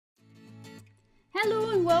Hello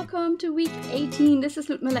and welcome to week 18. This is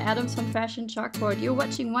Ludmilla Adams from Fashion Chalkboard. You're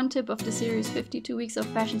watching one tip of the series 52 weeks of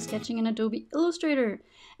fashion sketching in Adobe Illustrator.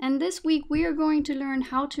 And this week we are going to learn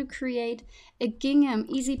how to create a gingham,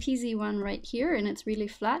 easy peasy one right here, and it's really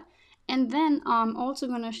flat. And then I'm also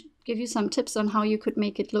going to give you some tips on how you could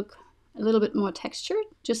make it look a little bit more textured,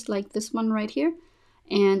 just like this one right here,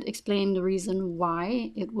 and explain the reason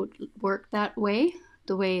why it would work that way,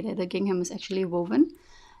 the way that a gingham is actually woven.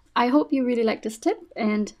 I hope you really like this tip,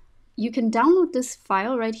 and you can download this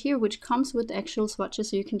file right here, which comes with the actual swatches,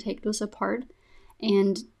 so you can take those apart.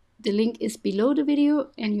 And the link is below the video,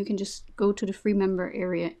 and you can just go to the free member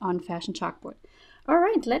area on Fashion Chalkboard. All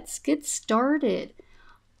right, let's get started.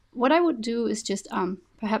 What I would do is just,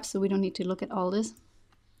 perhaps so we don't need to look at all this,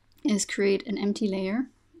 is create an empty layer,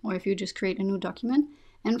 or if you just create a new document.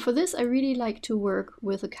 And for this, I really like to work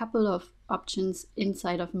with a couple of options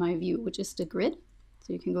inside of my view, which is the grid.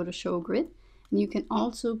 So you can go to show grid, and you can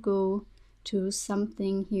also go to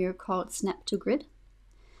something here called snap to grid.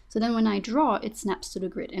 So then when I draw, it snaps to the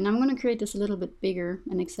grid. And I'm going to create this a little bit bigger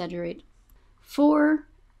and exaggerate. For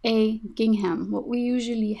a gingham, what we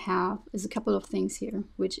usually have is a couple of things here,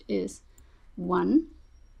 which is one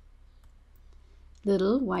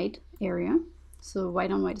little white area. So white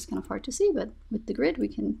on white is kind of hard to see, but with the grid we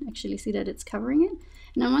can actually see that it's covering it.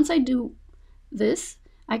 And then once I do this,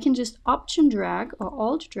 I can just option drag or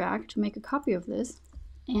alt drag to make a copy of this,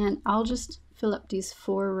 and I'll just fill up these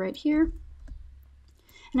four right here,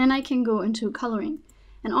 and then I can go into coloring,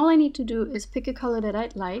 and all I need to do is pick a color that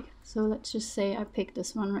I'd like. So let's just say I pick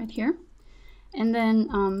this one right here, and then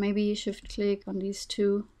maybe shift click on these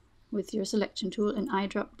two with your selection tool and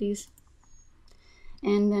eyedrop these,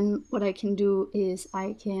 and then what I can do is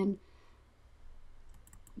I can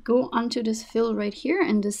go onto this fill right here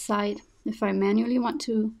and decide if I manually want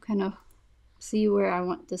to kind of see where I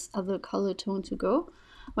want this other color tone to go.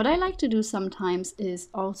 What I like to do sometimes is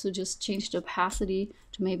also just change the opacity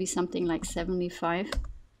to maybe something like 75.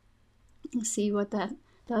 See what that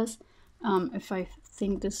does. If I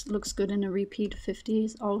think this looks good in a repeat, 50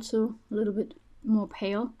 is also a little bit more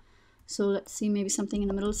pale. So let's see, maybe something in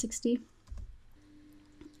the middle, 60.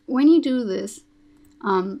 When you do this,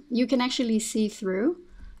 you can actually see through.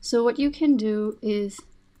 So what you can do is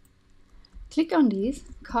click on these,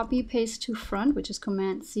 copy, paste to front, which is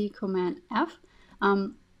Command C, Command F.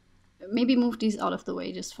 Maybe move these out of the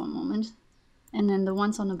way just for a moment. And then the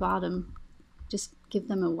ones on the bottom, just give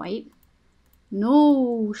them a white.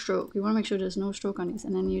 No stroke. You want to make sure there's no stroke on these.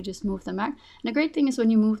 And then you just move them back. And the great thing is when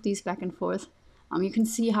you move these back and forth, you can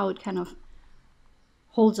see how it kind of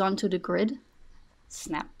holds on to the grid.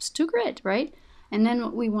 Snaps to grid, right? And then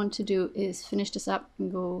what we want to do is finish this up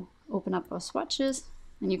and go open up our swatches.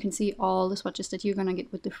 And you can see all the swatches that you're going to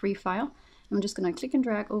get with the free file. I'm just going to click and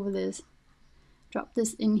drag over this, drop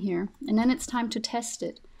this in here, and then it's time to test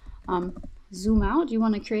it. Zoom out. You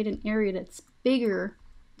want to create an area that's bigger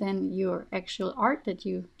than your actual art that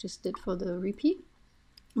you just did for the repeat.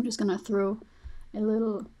 I'm just going to throw a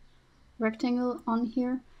little rectangle on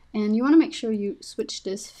here, and you want to make sure you switch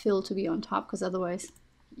this fill to be on top, because otherwise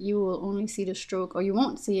you will only see the stroke, or you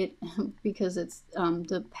won't see it because it's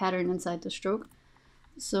the pattern inside the stroke.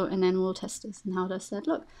 So, and then we'll test this. And how does that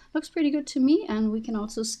look? Looks pretty good to me. And we can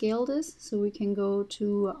also scale this. So we can go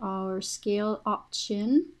to our scale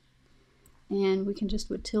option, and we can just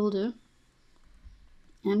with tilde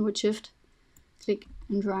and with shift click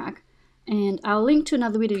and drag. And I'll link to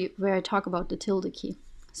another video where I talk about the tilde key,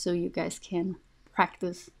 so you guys can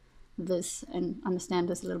practice this and understand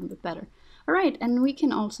this a little bit better. All right, and we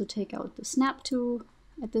can also take out the snap tool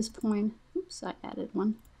at this point. Oops, I added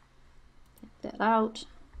one. Take that out.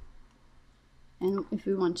 And if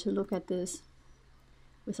we want to look at this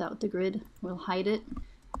without the grid, we'll hide it.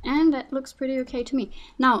 And that looks pretty okay to me.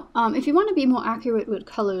 Now, if you want to be more accurate with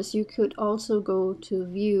colors, you could also go to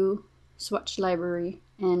View, Swatch Library,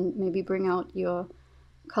 and maybe bring out your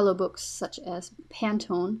color books such as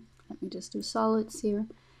Pantone. Let me just do solids here.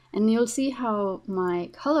 And you'll see how my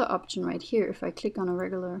color option right here, if I click on a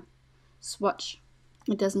regular swatch,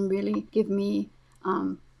 it doesn't really give me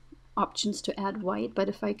options to add white. But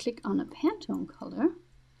if I click on a Pantone color,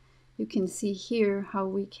 you can see here how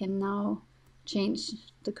we can now change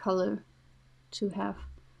the color to have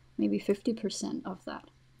maybe 50% of that.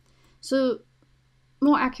 So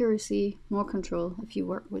more accuracy, more control if you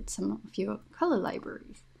work with some of your color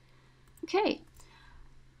libraries. Okay.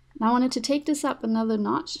 Now I wanted to take this up another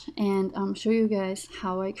notch and show you guys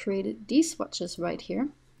how I created these swatches right here.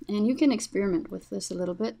 And you can experiment with this a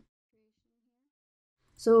little bit.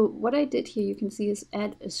 So what I did here, you can see, is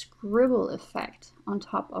add a scribble effect on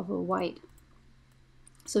top of a white.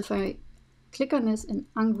 So if I click on this and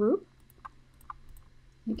ungroup,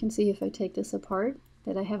 you can see if I take this apart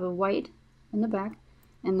that I have a white in the back,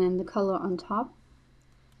 and then the color on top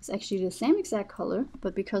is actually the same exact color,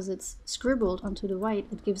 but because it's scribbled onto the white,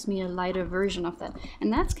 it gives me a lighter version of that.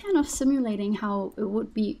 And that's kind of simulating how it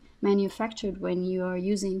would be manufactured when you are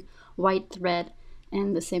using white thread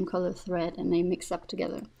and the same color thread and they mix up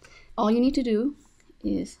together. All you need to do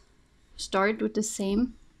is start with the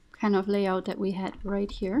same kind of layout that we had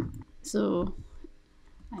right here. So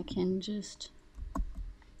I can just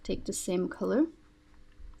take the same color,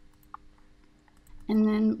 and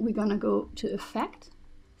then we're gonna go to Effect,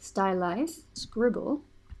 Stylize, Scribble,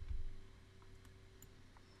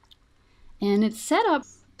 and it's set up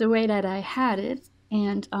the way that I had it,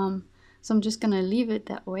 and so I'm just gonna leave it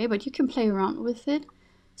that way, but you can play around with it.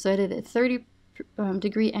 So I did a 30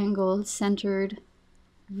 degree angle, centered,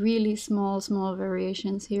 really small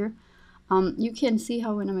variations here. You can see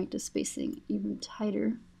how when I make the spacing even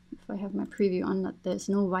tighter, if I have my preview on, that there's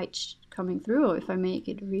no white coming through, or if I make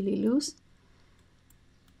it really loose,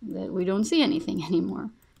 that we don't see anything anymore.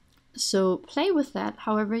 So play with that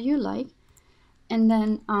however you like, and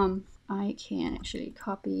then I can actually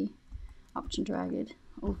copy, option drag it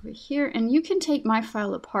over here, and you can take my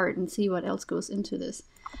file apart and see what else goes into this.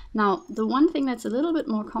 Now, the one thing that's a little bit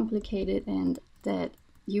more complicated and that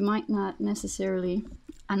you might not necessarily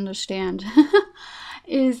understand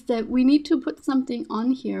is that we need to put something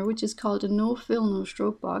on here which is called a no fill, no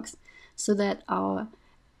stroke box, so that our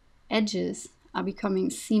edges are becoming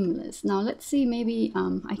seamless. Now let's see, maybe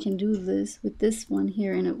I can do this with this one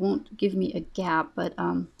here and it won't give me a gap, but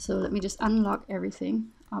so let me just unlock everything,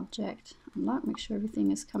 object, unlock, make sure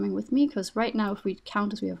everything is coming with me, because right now if we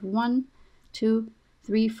count this, we have 1, 2,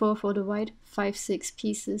 3, 4 for the white, 5, 6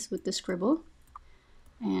 pieces with the scribble.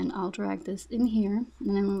 And I'll drag this in here,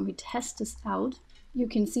 and then when we test this out, you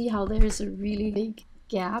can see how there is a really big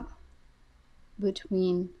gap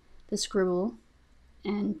between the scribble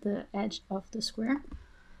and the edge of the square.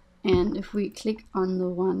 And if we click on the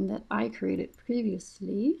one that I created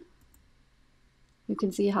previously, you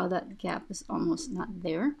can see how that gap is almost not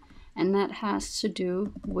there. And that has to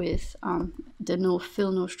do with the no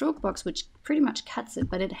fill, no stroke box, which pretty much cuts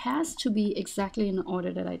it, but it has to be exactly in the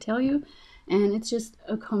order that I tell you. And it's just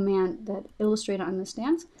a command that Illustrator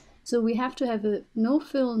understands. So we have to have a no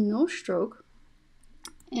fill, no stroke.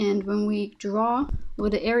 And when we draw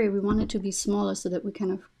with the area, we want it to be smaller so that we're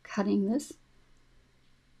kind of cutting this.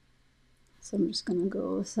 So I'm just gonna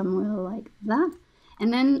go somewhere like that.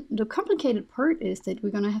 And then the complicated part is that we're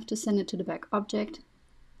gonna have to send it to the back. Object,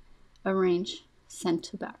 arrange, send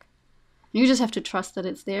to back. You just have to trust that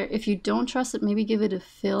it's there. If you don't trust it, maybe give it a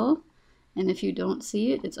fill. And if you don't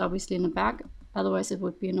see it, it's obviously in the back. Otherwise, it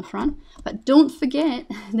would be in the front. But don't forget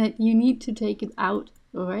that you need to take it out,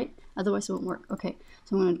 all right? Otherwise, it won't work. Okay,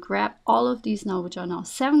 so I'm going to grab all of these now, which are now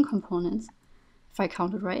 7 components, if I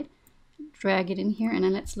counted right. Drag it in here, and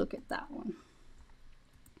then let's look at that one.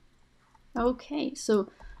 Okay, so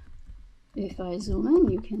if I zoom in,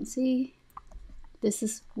 you can see this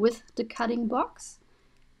is with the cutting box,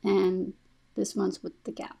 and this one's with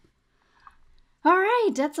the gap. All right,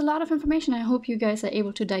 that's a lot of information. I hope you guys are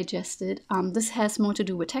able to digest it. This has more to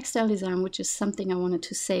do with textile design, which is something I wanted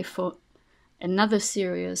to say for another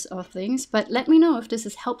series of things. But let me know if this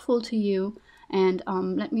is helpful to you, and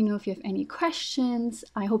let me know if you have any questions.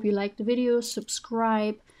 I hope you liked the video.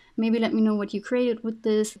 Subscribe. Maybe let me know what you created with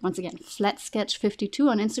this. Once again, FlatSketch52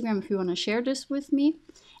 on Instagram if you want to share this with me.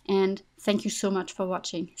 And thank you so much for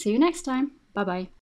watching. See you next time. Bye-bye.